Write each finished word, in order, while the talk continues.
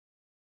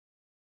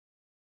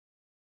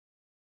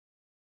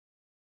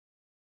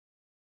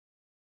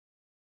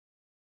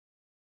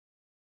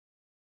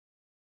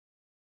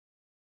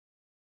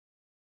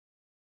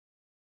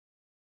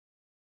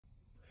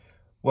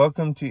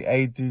Welcome to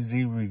A through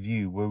Z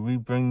Review, where we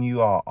bring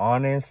you our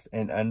honest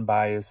and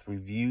unbiased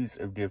reviews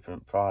of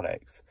different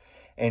products.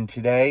 And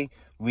today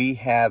we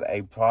have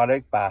a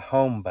product by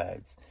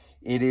Homebuds.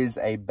 It is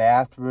a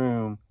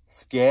bathroom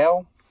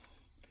scale,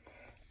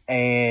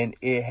 and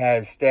it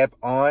has step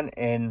on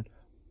and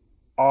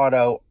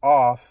auto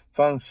off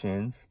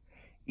functions,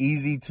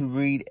 easy to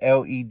read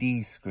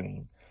LED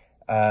screen.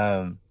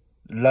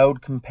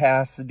 Load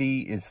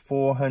capacity is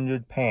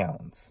 400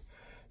 pounds.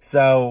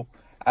 So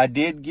I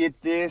did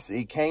get this.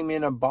 It came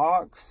in a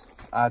box.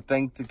 I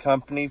thank the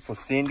company for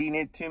sending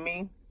it to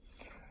me.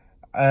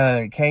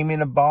 It came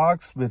in a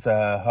box with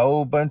a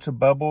whole bunch of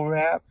bubble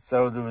wrap,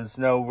 so there was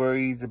no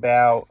worries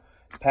about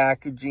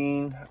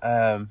packaging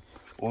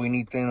or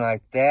anything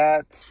like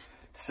that.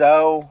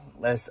 So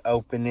let's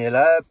open it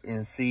up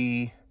and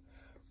see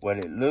what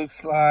it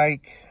looks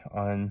like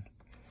on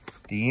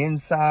the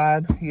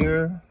inside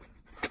here.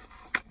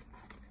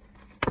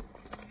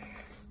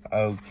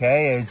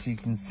 Okay, as you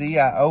can see,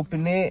 I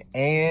open it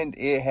and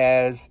it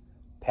has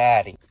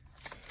padding.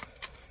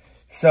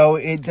 So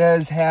it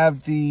does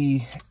have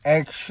the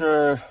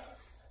extra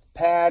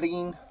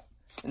padding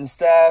and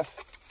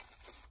stuff.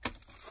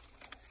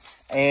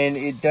 And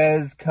it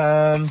does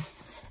come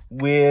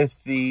with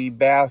the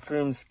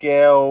bathroom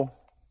scale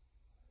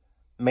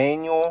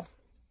manual,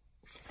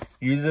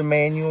 user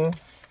manual.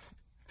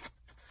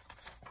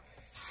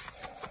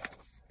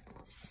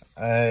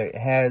 It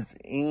has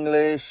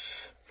English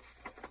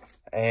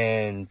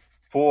and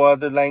 4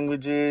 other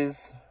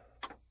languages.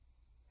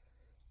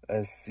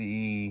 Let's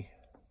see.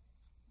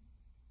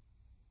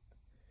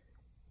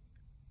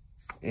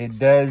 It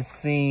does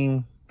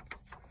seem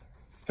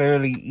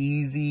fairly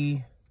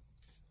easy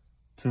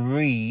to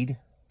read.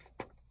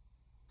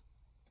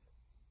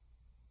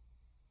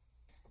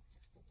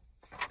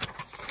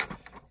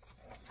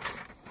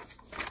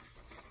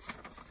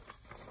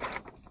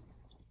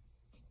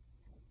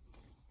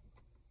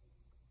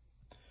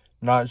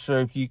 Not sure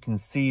if you can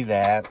see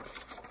that.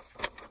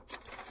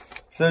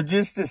 So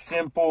just a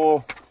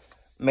simple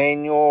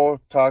manual,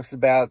 talks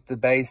about the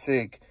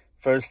basic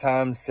first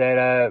time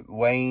setup,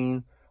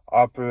 weighing,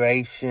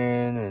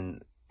 operation,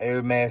 and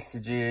error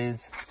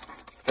messages,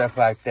 stuff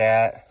like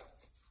that.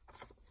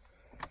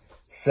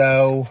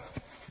 So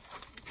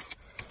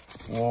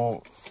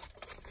we'll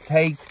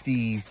take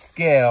the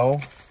scale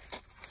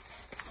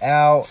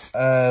out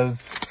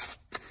of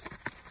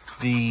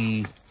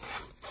the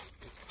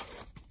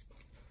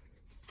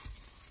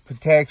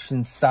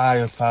protection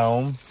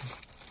styrofoam,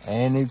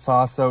 and it's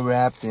also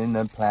wrapped in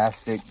a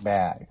plastic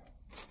bag.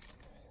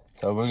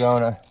 So we're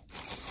gonna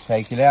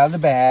take it out of the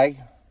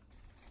bag.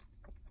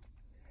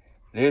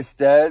 This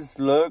does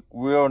look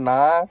real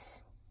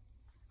nice.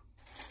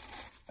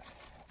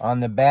 On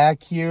the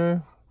back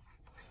here,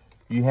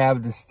 you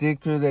have the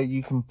sticker that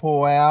you can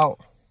pull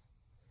out,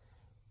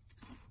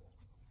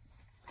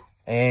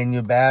 and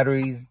your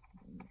batteries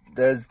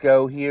does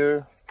go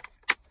here.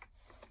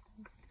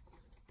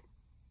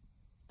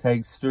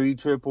 Takes 3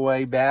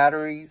 AAA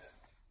batteries.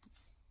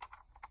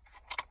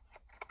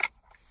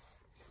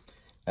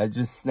 That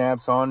just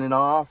snaps on and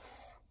off.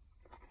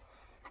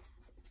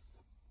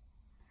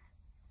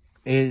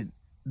 I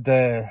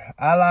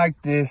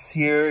like this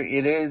here.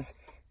 It is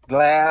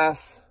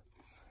glass.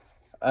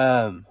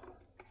 Let's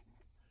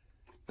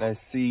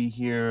see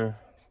here.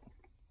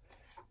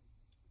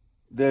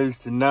 There's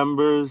the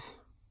numbers.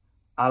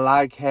 I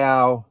like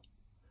how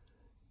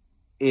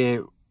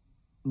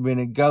when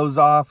it goes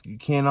off, you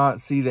cannot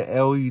see the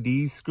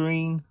LED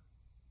screen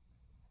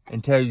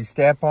until you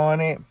step on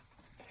it.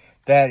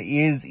 That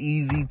is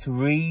easy to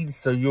read,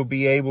 so you'll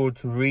be able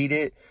to read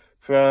it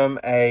from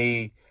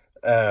a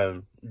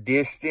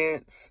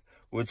distance,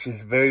 which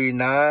is very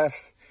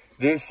nice.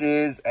 This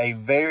is a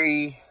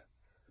very,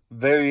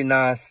 very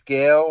nice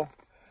scale.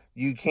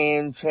 You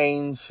can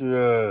change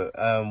your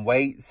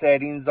weight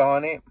settings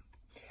on it.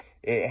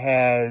 It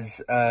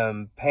has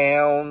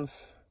pounds,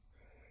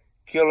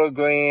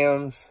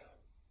 kilograms,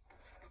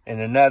 and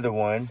another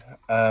one.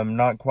 I'm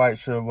not quite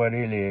sure what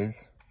it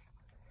is,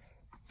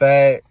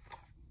 but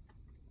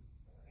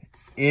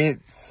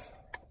it's,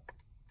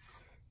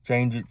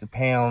 change it to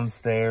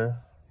pounds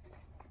there.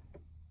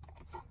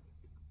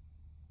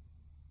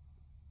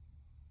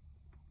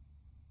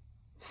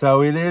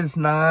 So it is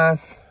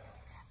nice,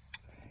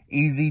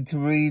 easy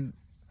to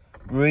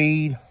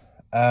read,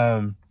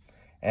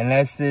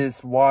 unless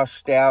it's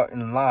washed out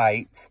in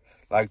light,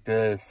 like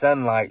the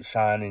sunlight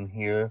shining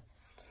here.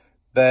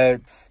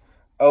 But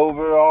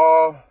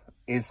overall,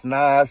 it's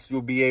nice.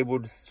 Should be able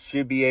to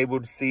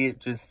see it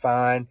just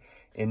fine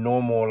in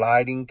normal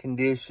lighting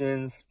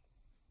conditions.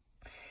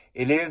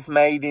 It is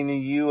made in the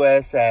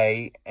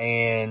USA,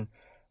 and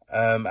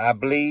I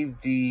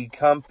believe the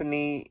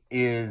company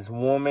is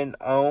woman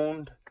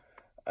owned.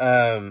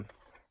 I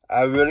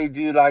really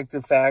do like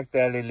the fact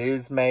that it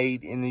is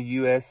made in the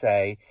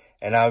USA,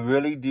 and I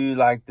really do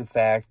like the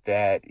fact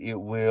that it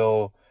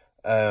will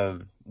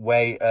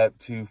weigh up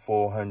to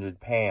 400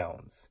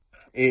 pounds.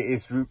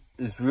 It's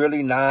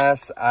really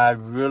nice. I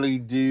really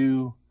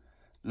do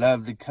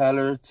love the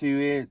color to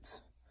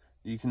it.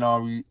 You can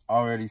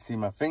already see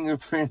my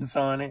fingerprints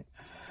on it.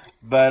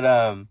 But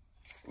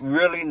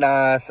really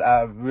nice.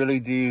 I really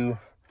do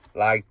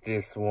like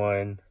this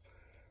one.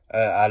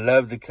 I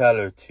love the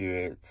color to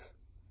it.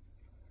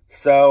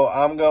 So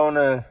I'm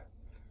gonna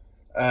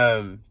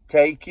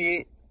take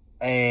it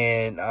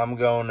and I'm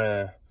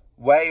gonna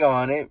weigh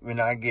on it when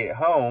I get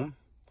home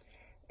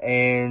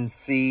and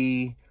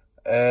see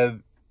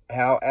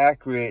how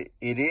accurate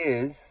it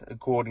is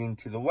according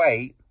to the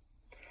weight.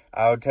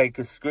 I'll take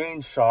a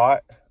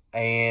screenshot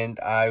and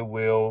I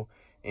will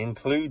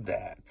include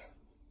that.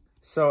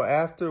 So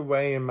after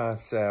weighing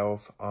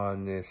myself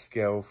on this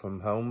scale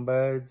from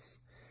Homebuds,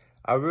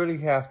 I really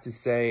have to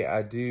say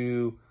I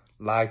do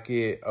like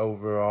it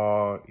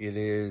overall. It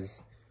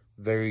is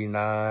very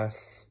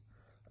nice.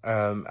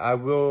 I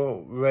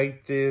will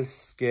rate this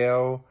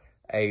scale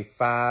a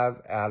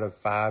 5 out of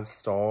 5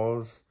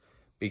 stars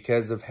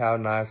because of how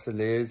nice it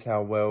is,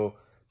 how well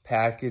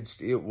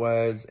packaged it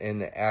was,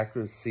 and the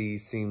accuracy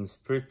seems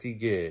pretty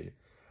good.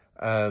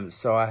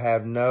 So I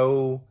have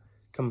no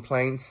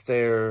complaints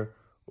there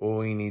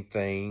or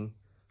anything.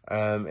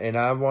 And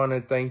I want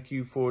to thank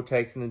you for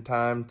taking the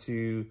time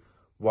to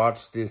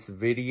watch this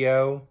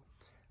video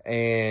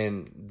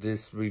and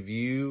this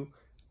review.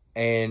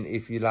 And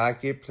if you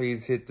like it,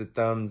 please hit the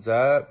thumbs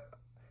up.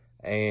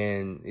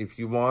 And if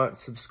you want,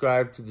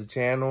 subscribe to the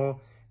channel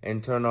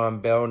and turn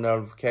on bell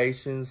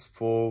notifications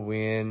for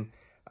when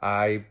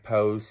I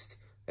post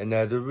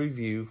another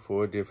review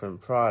for a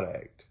different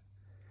product.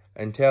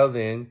 Until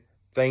then,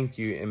 thank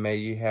you, and may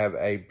you have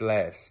a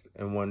blessed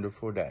and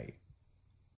wonderful day.